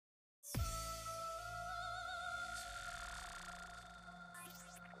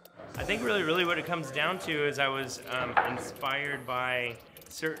I think really what it comes down to is I was inspired by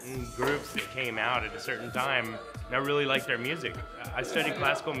certain groups that came out at a certain time, and I really liked their music. I studied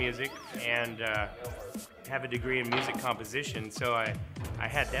classical music and have a degree in music composition, so I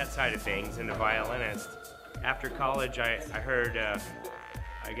had that side of things, and a violinist. After college, I heard,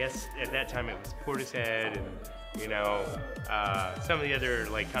 I guess at that time it was Portishead and, you know, some of the other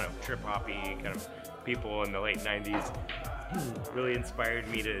like kind of trip-hoppy kind of people in the late 90s really inspired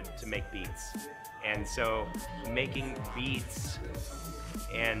me to make beats. And so making beats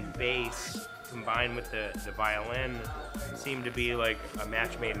and bass combined with the violin seemed to be like a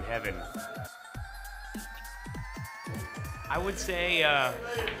match made in heaven. I would say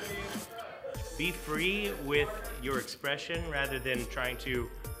be free with your expression rather than trying to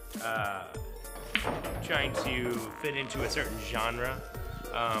fit into a certain genre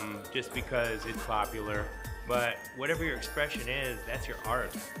just because it's popular. But whatever your expression is, that's your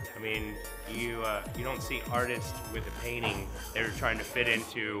art. I mean, you don't see artists with a painting that are trying to fit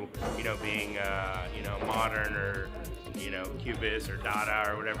into, you know, being, you know, modern or, you know, cubist or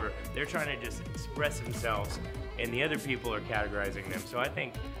Dada or whatever. They're trying to just express themselves, and the other people are categorizing them. So I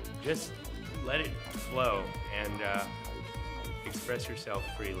think just let it flow and express yourself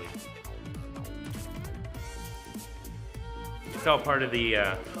freely. It's all part of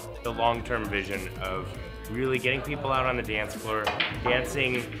the long-term vision of really getting people out on the dance floor,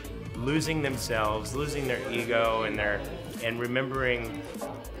 dancing, losing themselves, losing their ego and remembering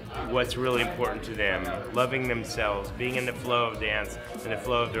what's really important to them, loving themselves, being in the flow of dance, in the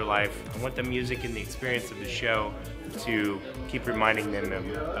flow of their life. I want the music and the experience of the show to keep reminding them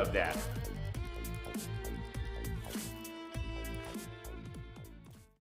of that.